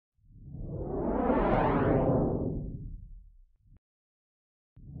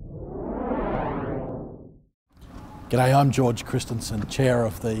G'day, I'm George Christensen, Chair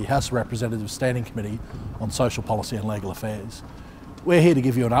of the House of Representatives Standing Committee on Social Policy and Legal Affairs. We're here to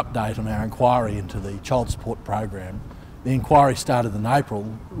give you an update on our inquiry into the Child Support Program. The inquiry started in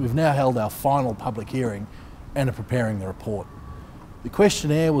April. We've now held our final public hearing and are preparing the report. The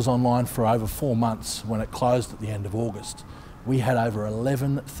questionnaire was online for over 4 months when it closed at the end of August. We had over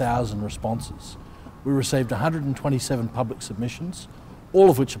 11,000 responses. We received 127 public submissions, all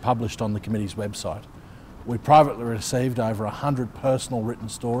of which are published on the committee's website. We privately received over 100 personal written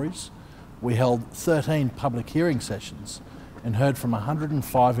stories. We held 13 public hearing sessions and heard from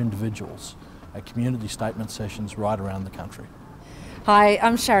 105 individuals at community statement sessions right around the country. Hi,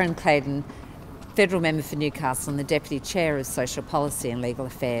 I'm Sharon Claydon, Federal Member for Newcastle and the Deputy Chair of Social Policy and Legal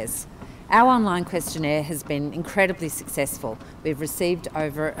Affairs. Our online questionnaire has been incredibly successful. We've received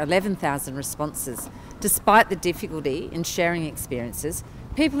over 11,000 responses. Despite the difficulty in sharing experiences,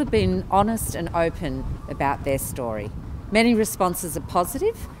 people have been honest and open about their story. Many responses are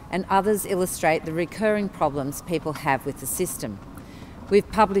positive and others illustrate the recurring problems people have with the system. We've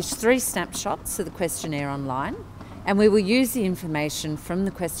published 3 snapshots of the questionnaire online, and we will use the information from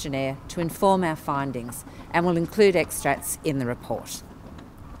the questionnaire to inform our findings and will include extracts in the report.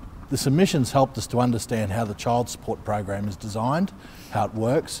 The submissions helped us to understand how the Child Support Program is designed, how it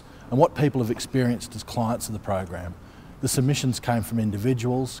works, and what people have experienced as clients of the program. The submissions came from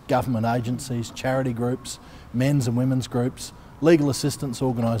individuals, government agencies, charity groups, men's and women's groups, legal assistance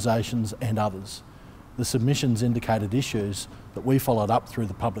organisations and others. The submissions indicated issues that we followed up through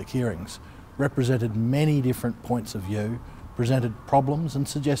the public hearings, represented many different points of view, presented problems and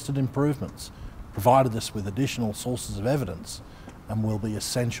suggested improvements, provided us with additional sources of evidence and will be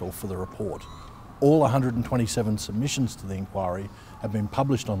essential for the report. All 127 submissions to the inquiry have been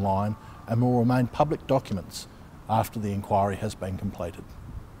published online and will remain public documents after the inquiry has been completed.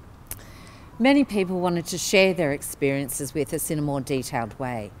 Many people wanted to share their experiences with us in a more detailed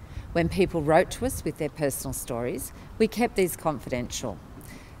way. When people wrote to us with their personal stories, we kept these confidential.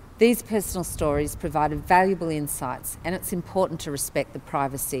 These personal stories provided valuable insights, and it's important to respect the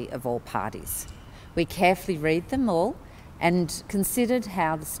privacy of all parties. We carefully read them all and considered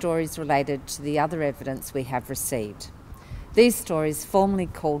how the stories related to the other evidence we have received. These stories, formerly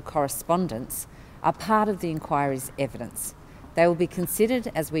called correspondence, are part of the inquiry's evidence. They will be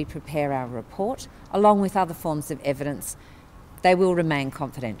considered as we prepare our report, along with other forms of evidence. They will remain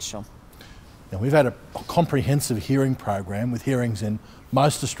confidential. Now, we've had a comprehensive hearing program with hearings in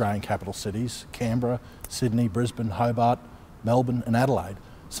most Australian capital cities: Canberra, Sydney, Brisbane, Hobart, Melbourne and Adelaide.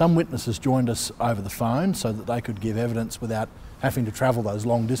 Some witnesses joined us over the phone so that they could give evidence without having to travel those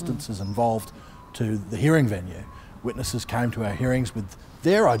long distances involved to the hearing venue. Witnesses came to our hearings with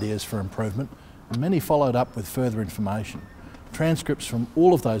their ideas for improvement, and many followed up with further information. Transcripts from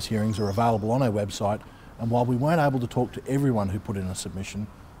all of those hearings are available on our website, and while we weren't able to talk to everyone who put in a submission,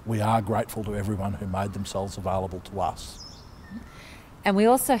 we are grateful to everyone who made themselves available to us. And we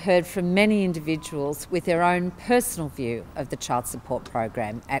also heard from many individuals with their own personal view of the Child Support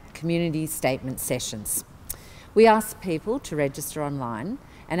Program at community statement sessions. We asked people to register online,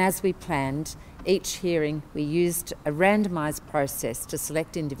 and as we planned each hearing, we used a randomised process to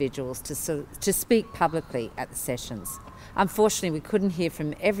select individuals to speak publicly at the sessions. Unfortunately, we couldn't hear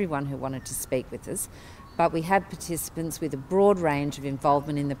from everyone who wanted to speak with us, but we had participants with a broad range of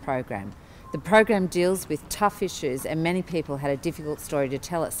involvement in the program. The program deals with tough issues and many people had a difficult story to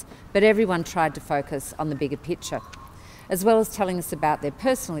tell us, but everyone tried to focus on the bigger picture. As well as telling us about their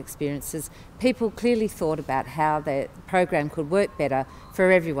personal experiences, people clearly thought about how the program could work better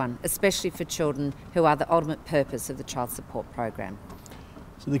for everyone, especially for children who are the ultimate purpose of the Child Support Program.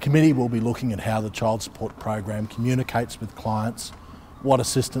 So the committee will be looking at how the Child Support Program communicates with clients, what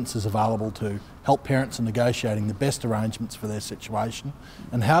assistance is available to help parents in negotiating the best arrangements for their situation,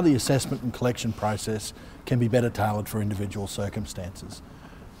 and how the assessment and collection process can be better tailored for individual circumstances.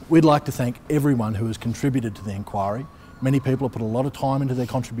 We'd like to thank everyone who has contributed to the inquiry. Many people have put a lot of time into their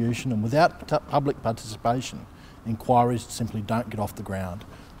contribution, and without public participation, inquiries simply don't get off the ground.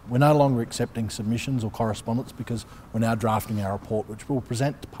 We're no longer accepting submissions or correspondence because we're now drafting our report, which we'll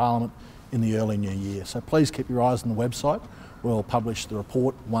present to Parliament in the early new year. So please keep your eyes on the website. We'll publish the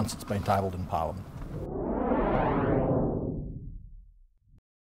report once it's been tabled in Parliament.